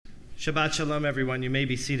Shabbat Shalom, everyone. You may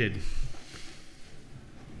be seated.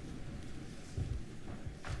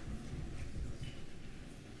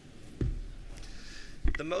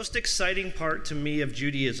 The most exciting part to me of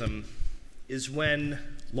Judaism is when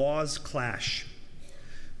laws clash,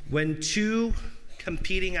 when two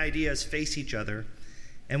competing ideas face each other,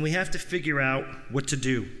 and we have to figure out what to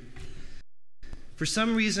do. For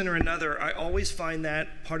some reason or another, I always find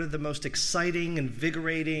that part of the most exciting,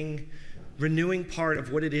 invigorating, renewing part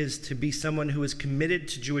of what it is to be someone who is committed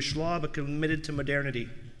to Jewish law but committed to modernity.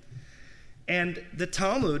 And the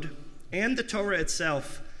Talmud and the Torah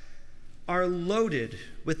itself are loaded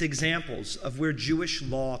with examples of where Jewish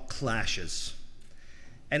law clashes.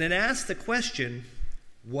 And it asks the question,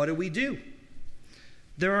 what do we do?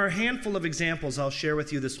 There are a handful of examples I'll share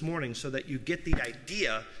with you this morning so that you get the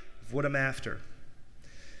idea of what I'm after.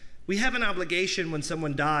 We have an obligation when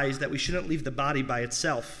someone dies that we shouldn't leave the body by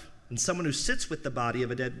itself. And someone who sits with the body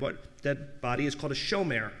of a dead body is called a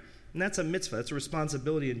shomer. And that's a mitzvah. That's a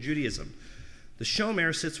responsibility in Judaism. The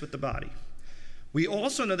shomer sits with the body. We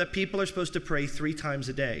also know that people are supposed to pray 3 times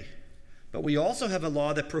a day. But we also have a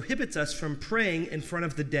law that prohibits us from praying in front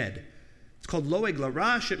of the dead. It's called loeg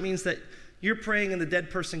larash. It means that you're praying and the dead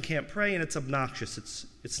person can't pray, and it's obnoxious.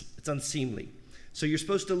 It's unseemly. So you're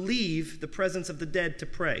supposed to leave the presence of the dead to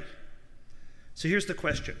pray. So here's the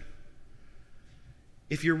question.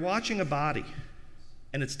 If you're watching a body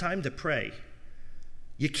and it's time to pray,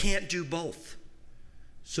 you can't do both.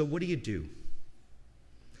 So what do?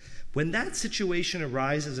 When that situation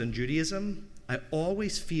arises in Judaism, I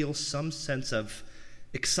always feel some sense of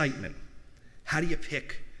excitement. How do you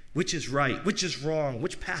pick which is right, which is wrong,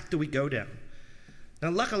 which path do we go down? Now,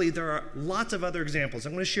 luckily, there are lots of other examples.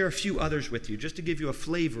 I'm going to share a few others with you just to give you a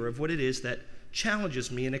flavor of what it is that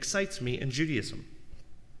challenges me and excites me in Judaism.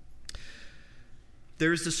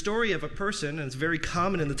 There's the story of a person, and it's very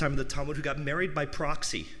common in the time of the Talmud, who got married by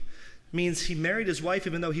proxy. It means he married his wife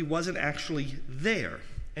even though he wasn't actually there.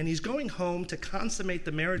 And he's going home to consummate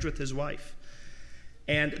the marriage with his wife.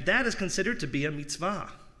 And that is considered to be a mitzvah.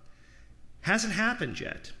 Hasn't happened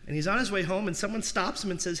yet. And he's on his way home, and someone stops him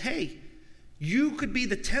and says, hey, you could be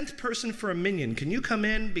the 10th person for a minyan. Can you come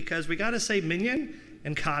in? Because we got to say minyan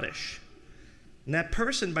and kaddish. And that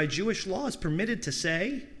person, by Jewish law, is permitted to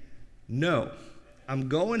say, no, I'm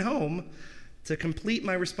going home to complete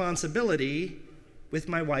my responsibility with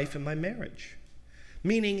my wife and my marriage.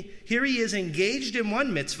 Meaning, here he is engaged in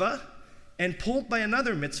one mitzvah and pulled by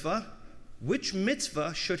another mitzvah. Which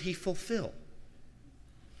mitzvah should he fulfill?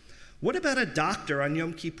 What about a doctor on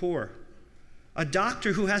Yom Kippur? A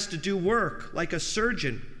doctor who has to do work like a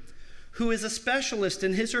surgeon, who is a specialist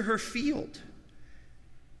in his or her field.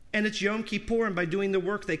 And it's Yom Kippur, and by doing the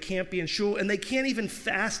work, they can't be in shul, and they can't even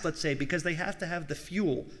fast, let's say, because they have to have the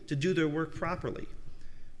fuel to do their work properly.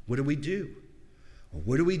 What do we do? Or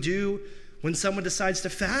what do we do when someone decides to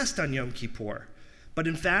fast on Yom Kippur? But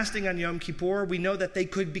in fasting on Yom Kippur, we know that they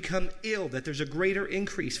could become ill, that there's a greater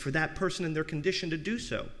increase for that person in their condition to do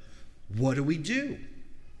so. What do we do?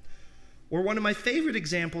 Or one of my favorite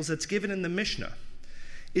examples that's given in the Mishnah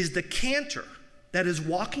is the cantor that is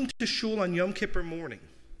walking to shul on Yom Kippur morning.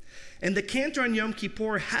 And the cantor on Yom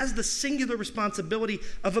Kippur has the singular responsibility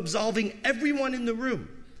of absolving everyone in the room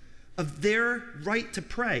of their right to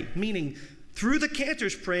pray, meaning through the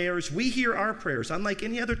cantor's prayers, we hear our prayers. Unlike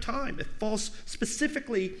any other time, it falls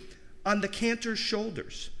specifically on the cantor's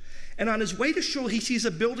shoulders. And on his way to shul, he sees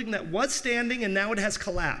a building that was standing and now it has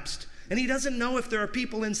collapsed. And he doesn't know if there are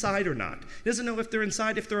people inside or not. He doesn't know if they're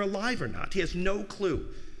inside, if they're alive or not. He has no clue.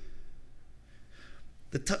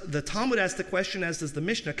 The Talmud asks the question, as does the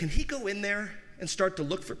Mishnah, can he go in there and start to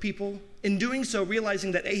look for people? In doing so,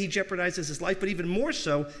 realizing that A, he jeopardizes his life, but even more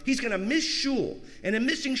so, he's going to miss shul. And in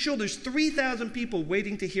missing shul, there's 3,000 people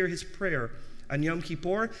waiting to hear his prayer on Yom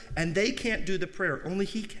Kippur, and they can't do the prayer. Only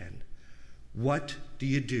he can. What do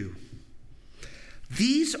you do?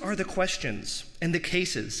 These are the questions and the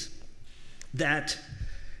cases that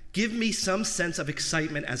give me some sense of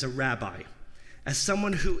excitement as a rabbi, as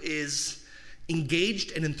someone who is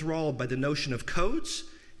engaged and enthralled by the notion of codes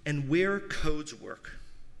and where codes work.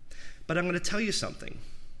 But I'm going to tell you something.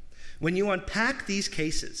 When you unpack these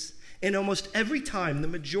cases, in almost every time, the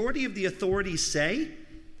majority of the authorities say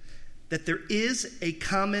that there is a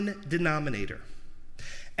common denominator.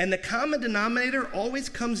 And the common denominator always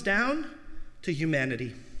comes down to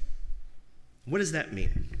humanity. What does that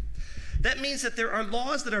mean? That means that there are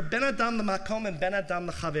laws that are ben adam l'makom and ben adam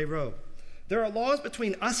l'chavero. There are laws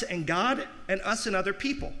between us and God and us and other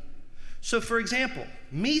people. So, for example,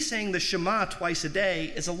 me saying the Shema twice a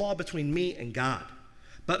day is a law between me and God.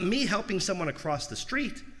 But me helping someone across the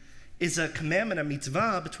street is a commandment, a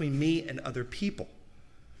mitzvah between me and other people,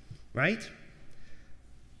 right?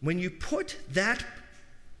 When you put that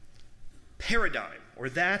paradigm or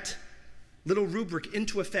that little rubric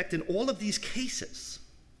into effect in all of these cases,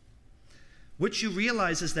 what you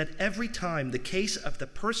realize is that every time the case of the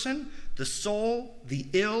person, the soul, the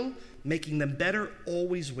ill, making them better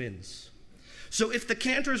always wins. So if the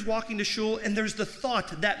cantor is walking to shul and there's the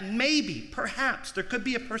thought that maybe, perhaps, there could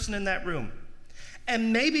be a person in that room,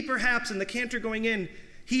 and maybe perhaps in the cantor going in,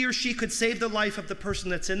 he or she could save the life of the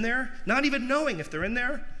person that's in there, not even knowing if they're in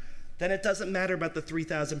there, then it doesn't matter about the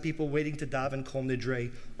 3,000 people waiting to daven Kol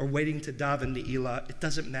Nidre or waiting to daven Ne'ilah. It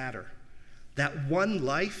doesn't matter. That one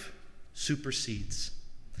life supersedes.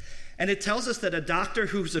 And it tells us that a doctor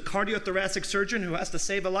who's a cardiothoracic surgeon who has to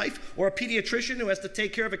save a life, or a pediatrician who has to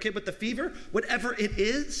take care of a kid with a fever, whatever it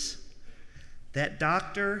is, that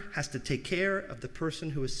doctor has to take care of the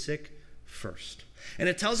person who is sick first. And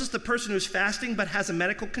it tells us the person who's fasting but has a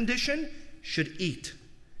medical condition should eat,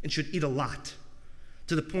 and should eat a lot,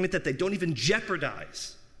 to the point that they don't even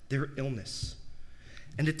jeopardize their illness.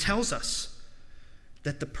 And it tells us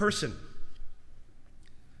that the person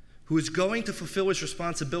who is going to fulfill his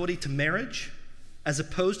responsibility to marriage, as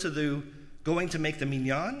opposed to going to make the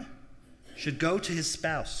minyan, should go to his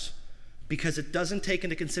spouse, because it doesn't take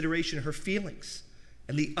into consideration her feelings,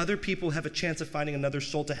 and the other people have a chance of finding another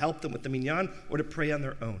soul to help them with the minyan or to pray on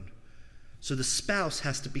their own. So the spouse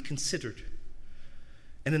has to be considered.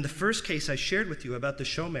 And in the first case I shared with you about the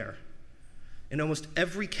shomer, in almost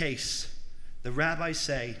every case, the rabbis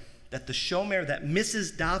say that the shomer that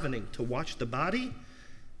misses davening to watch the body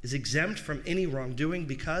is exempt from any wrongdoing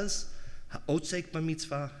because ha'otzek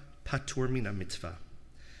b'mitzvah patur mina mitzvah.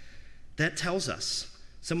 That tells us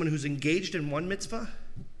someone who's engaged in one mitzvah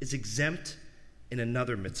is exempt in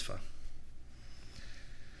another mitzvah.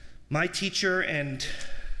 My teacher and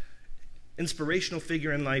inspirational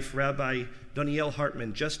figure in life, Rabbi Doniel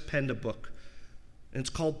Hartman, just penned a book, and it's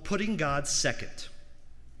called Putting God Second.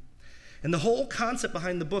 And the whole concept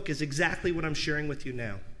behind the book is exactly what I'm sharing with you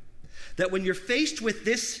now. That when you're faced with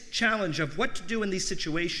this challenge of what to do in these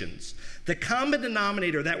situations, the common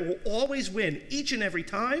denominator that will always win each and every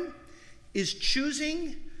time is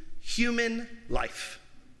choosing human life.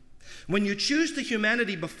 When you choose the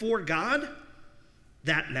humanity before God,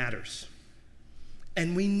 that matters.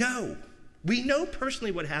 And we know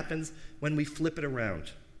personally what happens when we flip it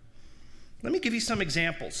around. Let me give you some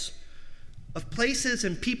examples of places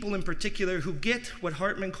and people in particular who get what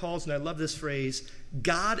Hartman calls, and I love this phrase,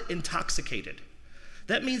 God intoxicated.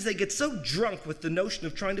 That means they get so drunk with the notion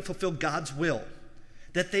of trying to fulfill God's will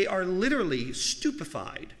that they are literally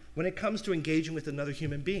stupefied when it comes to engaging with another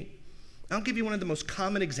human being. I'll give you one of the most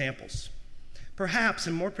common examples. Perhaps,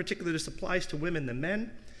 and more particularly this applies to women than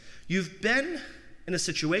men, you've been in a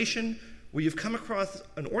situation where you've come across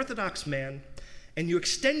an Orthodox man and you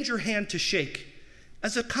extend your hand to shake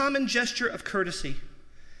as a common gesture of courtesy.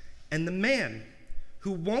 And the man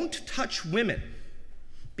who won't touch women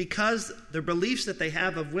because their beliefs that they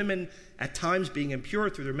have of women at times being impure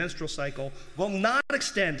through their menstrual cycle will not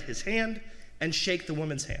extend his hand and shake the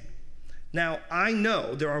woman's hand. Now, I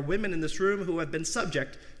know there are women in this room who have been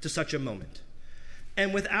subject to such a moment.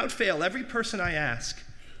 And without fail, every person I ask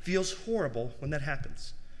feels horrible when that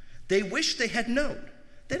happens. They wish they had known.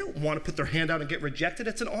 They don't want to put their hand out and get rejected.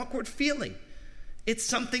 It's an awkward feeling. It's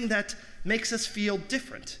something that makes us feel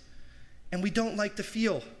different. And we don't like to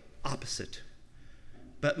feel opposite.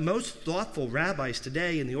 But most thoughtful rabbis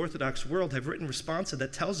today in the Orthodox world have written responsa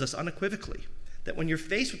that tells us unequivocally that when you're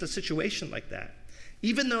faced with a situation like that,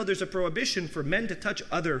 even though there's a prohibition for men to touch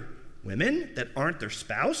other women that aren't their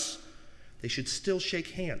spouse, they should still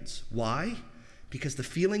shake hands. Why? Because the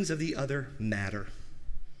feelings of the other matter.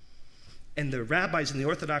 And the rabbis in the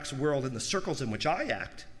Orthodox world, in the circles in which I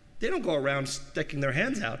act, they don't go around sticking their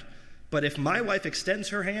hands out. But if my wife extends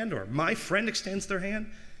her hand or my friend extends their hand,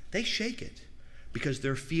 they shake it because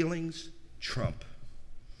their feelings trump.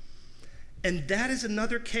 And that is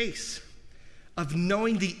another case of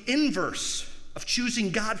knowing the inverse of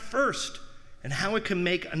choosing God first and how it can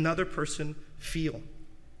make another person feel.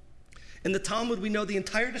 In the Talmud, we know the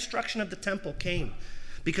entire destruction of the temple came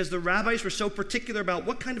because the rabbis were so particular about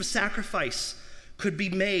what kind of sacrifice could be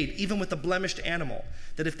made, even with a blemished animal,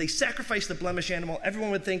 that if they sacrificed the blemished animal,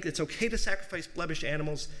 everyone would think it's okay to sacrifice blemished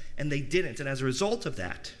animals, and they didn't. And as a result of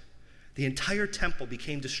that, the entire temple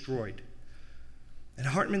became destroyed. And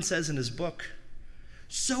Hartman says in his book,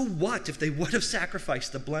 so what if they would have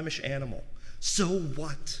sacrificed the blemished animal? So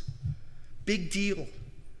what? Big deal.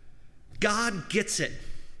 God gets it.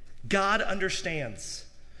 God understands.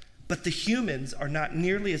 But the humans are not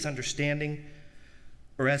nearly as understanding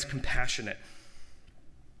or as compassionate.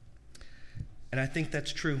 And I think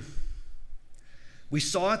that's true. We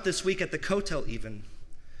saw it this week at the Kotel even,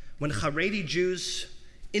 when Haredi Jews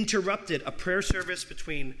interrupted a prayer service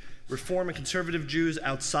between Reform and conservative Jews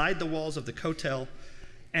outside the walls of the Kotel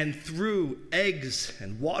and threw eggs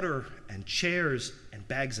and water and chairs and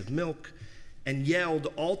bags of milk and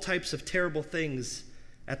yelled all types of terrible things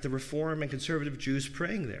at the Reform and conservative Jews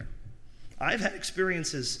praying there. I've had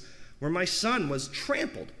experiences where my son was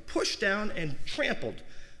trampled, pushed down and trampled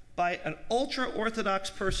by an ultra-Orthodox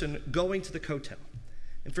person going to the Kotel.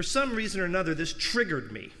 And for some reason or another, this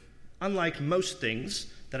triggered me. Unlike most things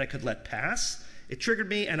that I could let pass, it triggered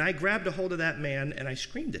me, and I grabbed a hold of that man and I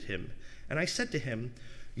screamed at him. And I said to him,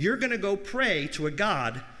 "You're going to go pray to a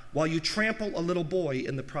God while you trample a little boy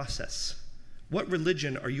in the process. What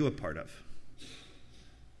religion are you a part of?"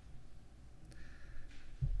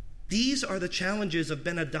 These are the challenges of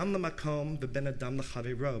Ben Adam l'makom v'ben Adam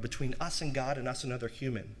l'chavero, between us and God and us and another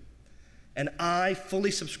human. And I fully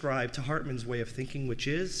subscribe to Hartman's way of thinking, which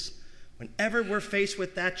is, whenever we're faced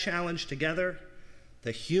with that challenge together,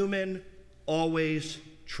 the human always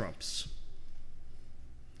trumps.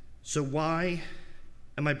 So why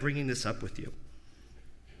am I bringing this up with you?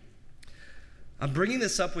 I'm bringing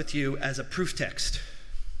this up with you as a proof text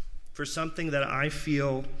for something that I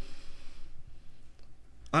feel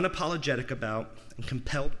unapologetic about and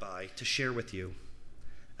compelled by to share with you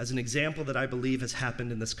as an example that I believe has happened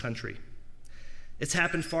in this country. It's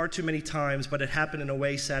happened far too many times, but it happened in a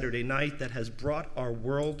way Saturday night that has brought our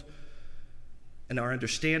world and our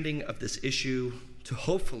understanding of this issue to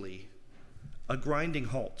hopefully a grinding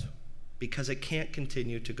halt, because it can't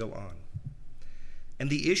continue to go on. And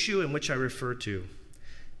the issue in which I refer to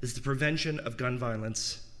is the prevention of gun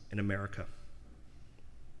violence in America.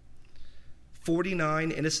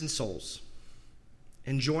 49 innocent souls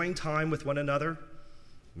enjoying time with one another,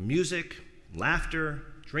 music, laughter,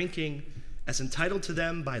 drinking, as entitled to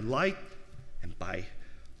them by light and by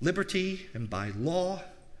liberty and by law,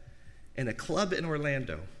 in a club in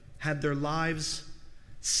Orlando, had their lives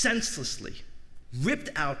senselessly ripped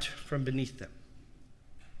out from beneath them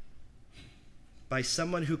by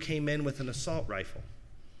someone who came in with an assault rifle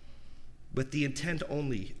with the intent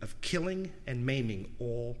only of killing and maiming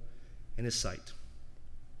all in his sight.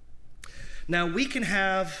 Now, we can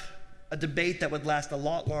have a debate that would last a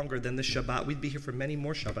lot longer than this Shabbat. We'd be here for many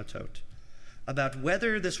more Shabbatot about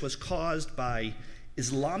whether this was caused by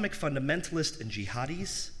Islamic fundamentalists and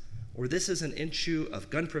jihadis, or this is an issue of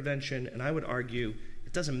gun prevention, and I would argue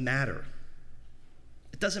it doesn't matter.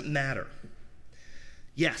 It doesn't matter.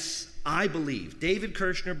 Yes, I believe, David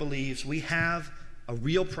Kirshner believes, we have a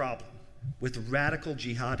real problem with radical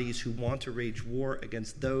jihadis who want to wage war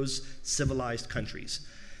against those civilized countries.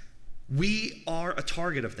 We are a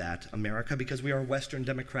target of that, America, because we are a Western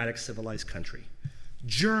democratic civilized country.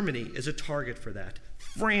 Germany is a target for that.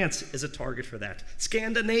 France is a target for that.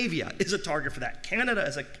 Scandinavia is a target for that. Canada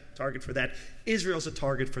is a target for that. Israel is a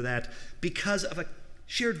target for that because of a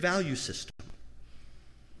shared value system.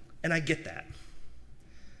 And I get that.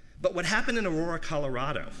 But what happened in Aurora,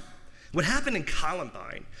 Colorado, what happened in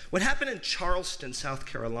Columbine, what happened in Charleston, South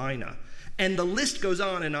Carolina, and the list goes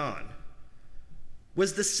on,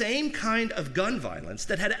 was the same kind of gun violence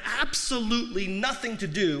that had absolutely nothing to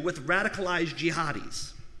do with radicalized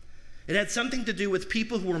jihadis. It had something to do with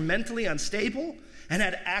people who were mentally unstable and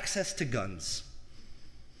had access to guns.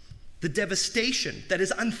 The devastation that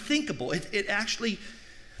is unthinkable, it actually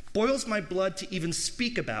boils my blood to even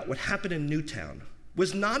speak about what happened in Newtown,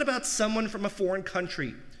 was not about someone from a foreign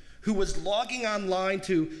country who was logging online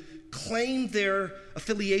to claim their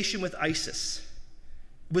affiliation with ISIS.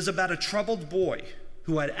 It was about a troubled boy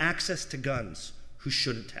who had access to guns who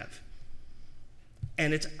shouldn't have.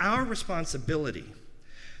 And it's our responsibility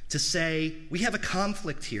to say, we have a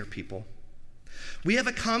conflict here, people. We have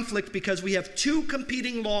a conflict because we have two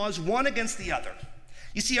competing laws, one against the other.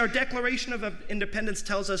 You see, our Declaration of Independence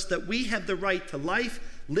tells us that we have the right to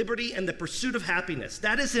life, liberty, and the pursuit of happiness.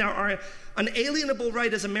 That is our unalienable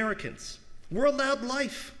right as Americans. We're allowed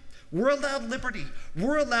life. We're allowed liberty.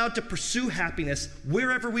 We're allowed to pursue happiness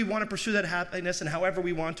wherever we want to pursue that happiness and however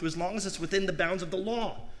we want to, as long as it's within the bounds of the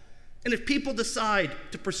law. And if people decide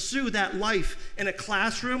to pursue that life in a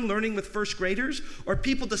classroom learning with first graders, or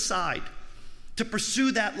people decide to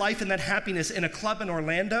pursue that life and that happiness in a club in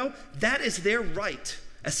Orlando, that is their right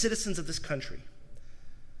as citizens of this country.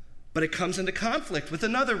 But it comes into conflict with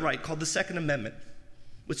another right called the Second Amendment,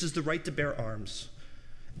 which is the right to bear arms.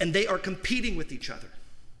 And they are competing with each other.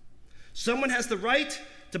 Someone has the right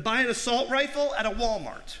to buy an assault rifle at a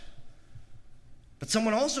Walmart, but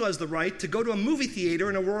someone also has the right to go to a movie theater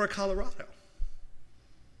in Aurora, Colorado.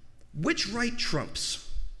 Which right trumps?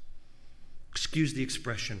 Excuse the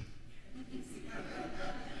expression.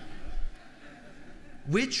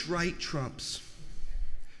 Which right trumps?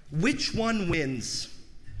 Which one wins?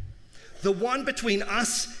 The one between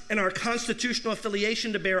us and our constitutional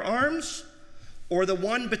affiliation to bear arms, or the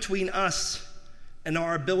one between us and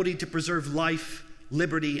our ability to preserve life,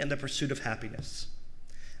 liberty, and the pursuit of happiness?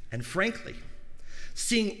 And frankly,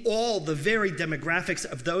 seeing all the varied demographics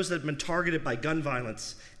of those that have been targeted by gun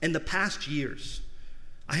violence in the past years,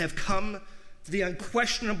 I have come to the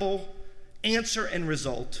unquestionable answer and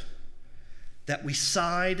result that we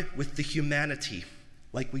side with the humanity,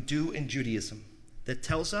 like we do in Judaism, that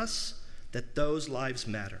tells us that those lives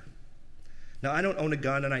matter. Now, I don't own a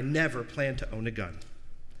gun, and I never plan to own a gun.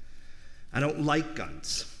 I don't like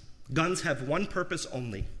guns. Guns have one purpose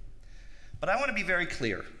only. But I want to be very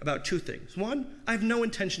clear about two things. One, I have no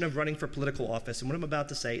intention of running for political office, and what I'm about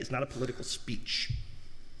to say is not a political speech.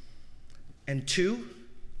 And two,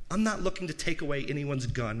 I'm not looking to take away anyone's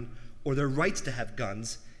gun or their rights to have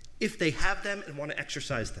guns if they have them and want to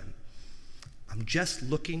exercise them. I'm just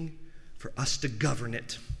looking for us to govern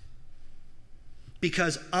it.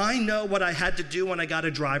 Because I know what I had to do when I got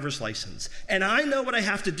a driver's license, and I know what I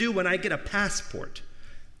have to do when I get a passport,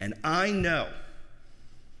 and I know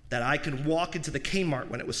that I could walk into the Kmart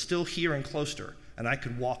when it was still here in Closter, and I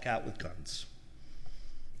could walk out with guns.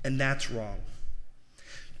 And that's wrong.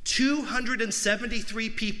 273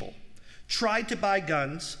 people tried to buy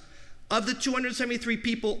guns. Of the 273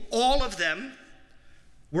 people, all of them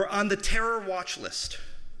were on the terror watch list.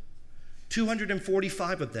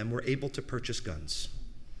 245 of them were able to purchase guns.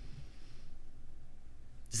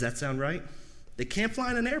 Does that sound right? They can't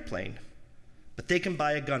fly in an airplane, but they can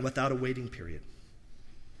buy a gun without a waiting period.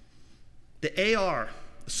 The AR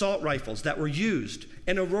assault rifles that were used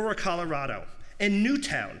in Aurora, Colorado, and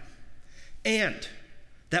Newtown, and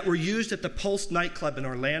that were used at the Pulse nightclub in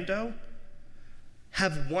Orlando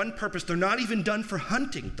have one purpose. They're not even done for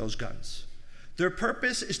hunting, those guns. Their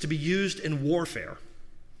purpose is to be used in warfare.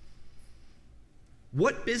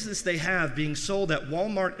 What business they have being sold at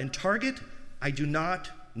Walmart and Target, I do not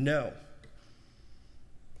know.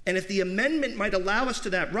 And if the amendment might allow us to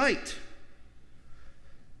that right,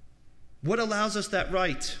 what allows us that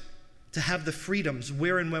right to have the freedoms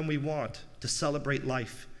where and when we want, to celebrate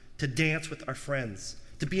life, to dance with our friends,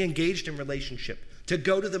 to be engaged in relationship, to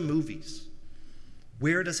go to the movies?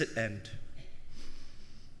 Where does it end?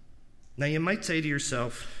 Now you might say to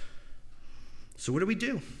yourself, so what do we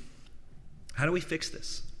do? How do we fix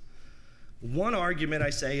this? One argument I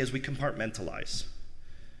say is we compartmentalize.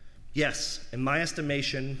 Yes, in my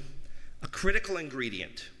estimation, a critical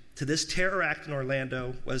ingredient to this terror act in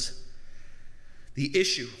Orlando was the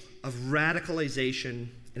issue of radicalization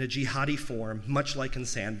in a jihadi form, much like in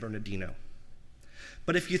San Bernardino.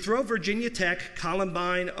 But if you throw Virginia Tech,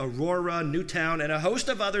 Columbine, Aurora, Newtown, and a host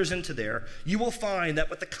of others into there, you will find that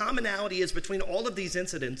what the commonality is between all of these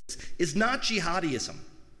incidents is not jihadism.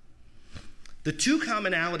 The two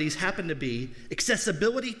commonalities happen to be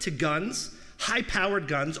accessibility to guns, high-powered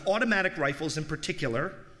guns, automatic rifles in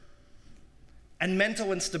particular, and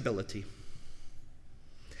mental instability.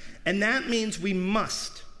 And that means we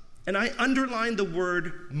must, and I underline the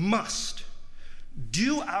word must,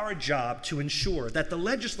 do our job to ensure that the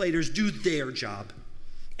legislators do their job.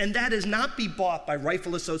 And that is not be bought by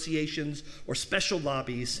rifle associations or special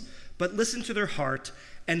lobbies, but listen to their heart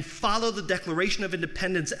and follow the Declaration of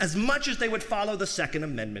Independence as much as they would follow the Second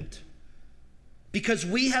Amendment. Because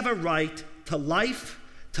we have a right to life,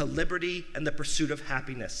 to liberty, and the pursuit of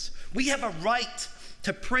happiness. We have a right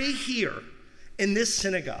to pray here in this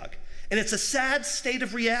synagogue. And it's a sad state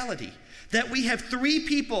of reality that we have 3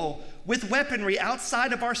 people with weaponry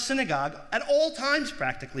outside of our synagogue at all times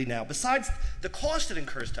practically now, besides the cost it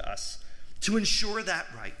incurs to us, to ensure that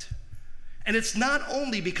right. And it's not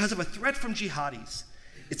only because of a threat from jihadis,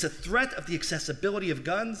 it's a threat of the accessibility of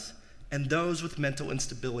guns and those with mental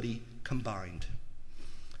instability combined.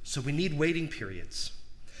 So we need waiting periods.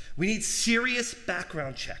 We need serious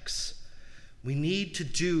background checks. We need to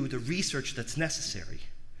do the research that's necessary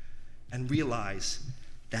and realize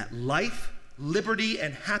that life, liberty,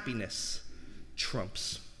 and happiness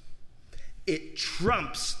trumps. It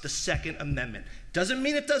trumps the Second Amendment. Doesn't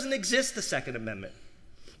mean it doesn't exist, the Second Amendment.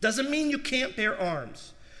 Doesn't mean you can't bear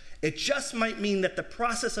arms. It just might mean that the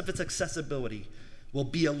process of its accessibility will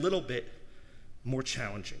be a little bit more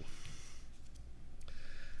challenging.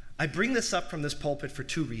 I bring this up from this pulpit for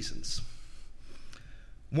 2 reasons.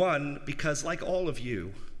 One, because like all of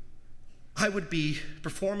you, I would be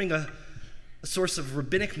performing a source of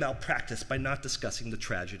rabbinic malpractice by not discussing the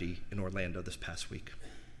tragedy in Orlando this past week.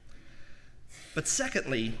 But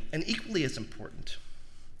secondly, and equally as important,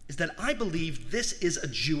 is that I believe this is a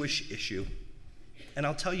Jewish issue, and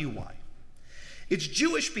I'll tell you why. It's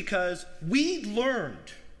Jewish because we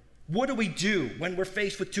learned what do we do when we're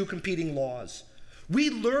faced with two competing laws. We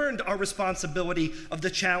learned our responsibility of the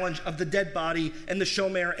challenge of the dead body and the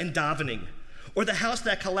shomer and davening, or the house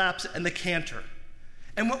that collapsed and the cantor.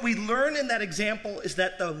 And what we learn in that example is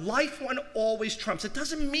that the life one always trumps. It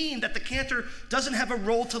doesn't mean that the cantor doesn't have a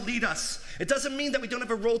role to lead us. It doesn't mean that we don't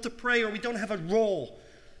have a role to pray or we don't have a role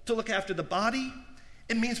to look after the body.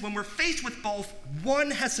 It means when we're faced with both,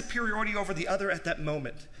 one has superiority over the other at that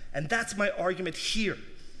moment. And that's my argument here,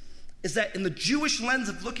 is that in the Jewish lens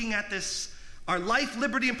of looking at this, our life,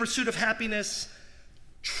 liberty, and pursuit of happiness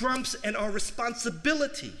trumps, and our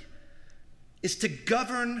responsibility is to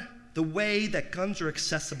govern the way that guns are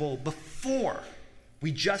accessible before we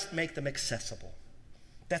just make them accessible.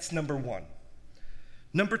 That's number one.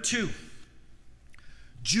 Number two,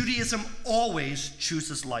 Judaism always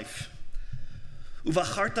chooses life.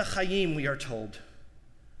 Uvacharta chayim, we are told,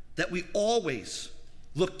 that we always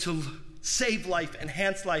look to save life,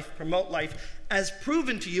 enhance life, promote life, as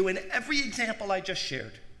proven to you in every example I just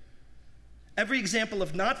shared. Every example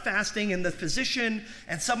of not fasting and the physician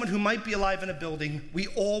and someone who might be alive in a building, we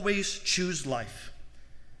always choose life.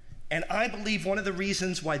 And I believe one of the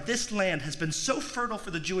reasons why this land has been so fertile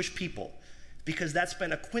for the Jewish people, because that's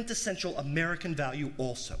been a quintessential American value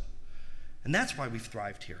also. And that's why we've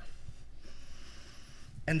thrived here.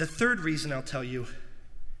 And the third reason I'll tell you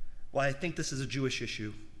why I think this is a Jewish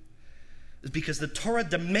issue is because the Torah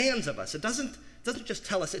demands of us, it doesn't just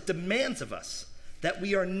tell us, it demands of us that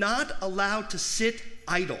we are not allowed to sit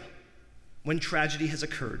idle when tragedy has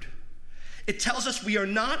occurred. It tells us we are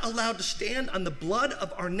not allowed to stand on the blood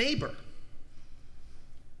of our neighbor.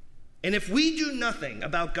 And if we do nothing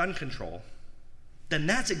about gun control, then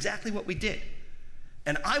that's exactly what we did.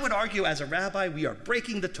 And I would argue as a rabbi, we are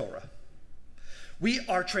breaking the Torah. We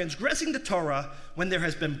are transgressing the Torah when there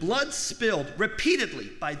has been blood spilled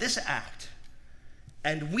repeatedly by this act,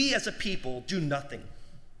 and we as a people do nothing.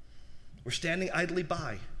 We're standing idly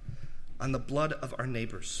by on the blood of our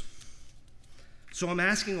neighbors. So I'm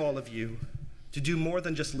asking all of you to do more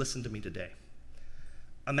than just listen to me today.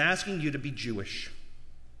 I'm asking you to be Jewish.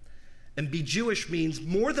 And be Jewish means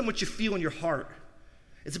more than what you feel in your heart.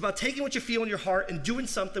 It's about taking what you feel in your heart and doing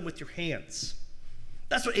something with your hands.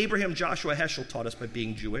 That's what Abraham Joshua Heschel taught us by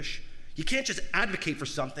being Jewish. You can't just advocate for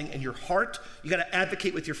something in your heart. You got to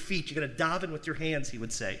advocate with your feet. You got to daven with your hands, he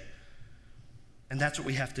would say. And that's what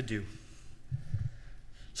we have to do.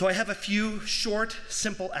 So I have a few short,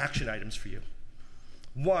 simple action items for you.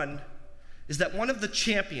 One is that one of the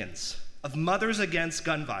champions of Mothers Against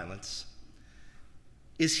Gun Violence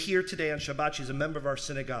is here today on Shabbat. She's a member of our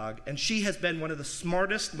synagogue, and she has been one of the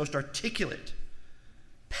smartest, most articulate,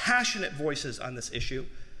 passionate voices on this issue.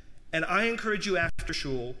 And I encourage you after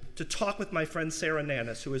shul to talk with my friend Sarah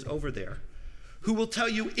Nanis, who is over there, who will tell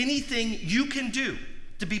you anything you can do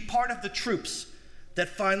to be part of the troops that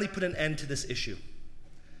finally put an end to this issue.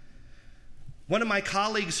 One of my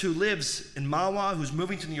colleagues who lives in Mahwah, who's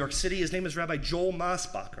moving to New York City, his name is Rabbi Joel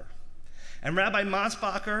Mosbacher. And Rabbi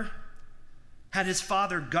Mosbacher had his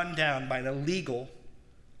father gunned down by an illegal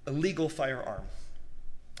firearm.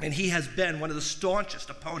 And he has been one of the staunchest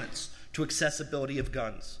opponents to accessibility of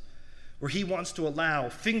guns, where he wants to allow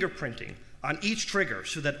fingerprinting on each trigger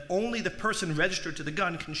so that only the person registered to the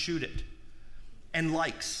gun can shoot it. And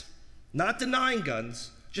likes, not denying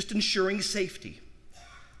guns, just ensuring safety.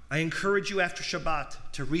 I encourage you after Shabbat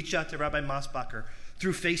to reach out to Rabbi Mosbacher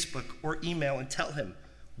through Facebook or email and tell him,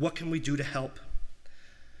 what can we do to help?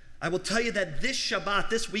 I will tell you that this Shabbat,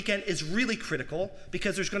 this weekend, is really critical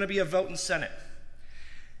because there's going to be a vote in Senate.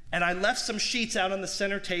 And I left some sheets out on the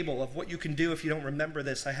center table of what you can do if you don't remember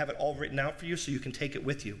this. I have it all written out for you so you can take it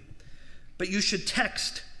with you. But you should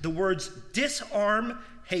text the words disarm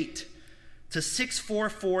hate to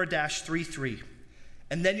 644-33.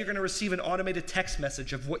 And then you're going to receive an automated text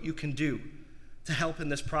message of what you can do to help in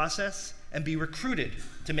this process and be recruited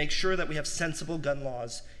to make sure that we have sensible gun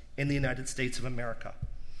laws in the United States of America.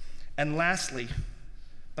 And lastly,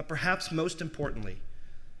 but perhaps most importantly,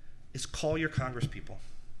 is call your congresspeople.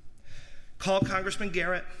 Call Congressman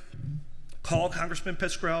Garrett, call Congressman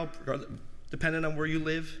Piskrell, depending on where you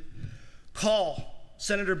live. Call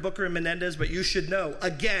Senator Booker and Menendez, but you should know,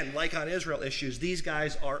 again, like on Israel issues, these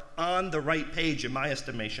guys are on the right page, in my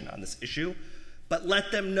estimation, on this issue. But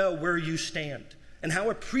let them know where you stand and how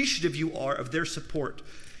appreciative you are of their support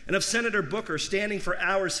and of Senator Booker standing for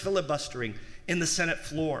hours filibustering in the Senate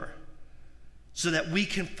floor so that we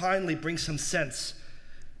can finally bring some sense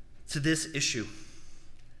to this issue.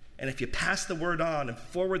 and if you pass the word on and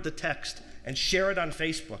forward the text and share it on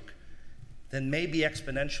Facebook, then maybe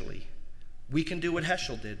exponentially we can do what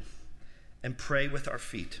Heschel did and pray with our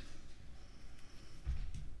feet.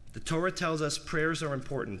 The Torah tells us prayers are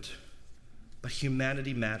important, but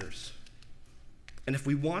humanity matters. And if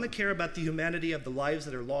we want to care about the humanity of the lives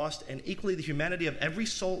that are lost, and equally the humanity of every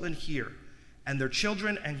soul in here, and their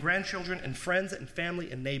children and grandchildren and friends and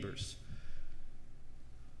family and neighbors,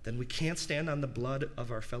 then we can't stand on the blood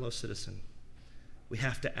of our fellow citizen. We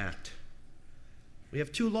have to act. We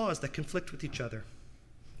have two laws that conflict with each other,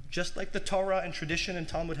 just like the Torah and tradition and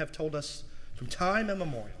Talmud have told us from time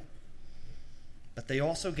immemorial. But they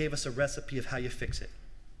also gave us a recipe of how you fix it.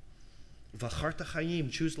 V'acharta chayim,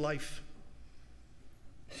 choose life.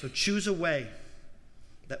 So choose a way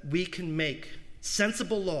that we can make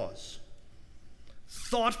sensible laws,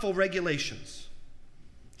 thoughtful regulations,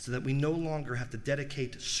 so that we no longer have to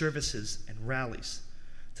dedicate services and rallies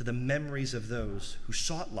to the memories of those who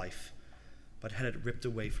sought life but had it ripped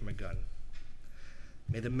away from a gun.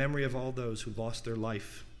 May the memory of all those who lost their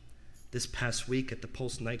life this past week at the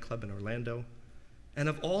Pulse nightclub in Orlando, and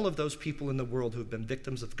of all of those people in the world who have been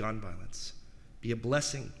victims of gun violence, be a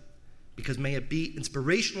blessing, because may it be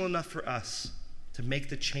inspirational enough for us to make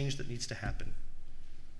the change that needs to happen.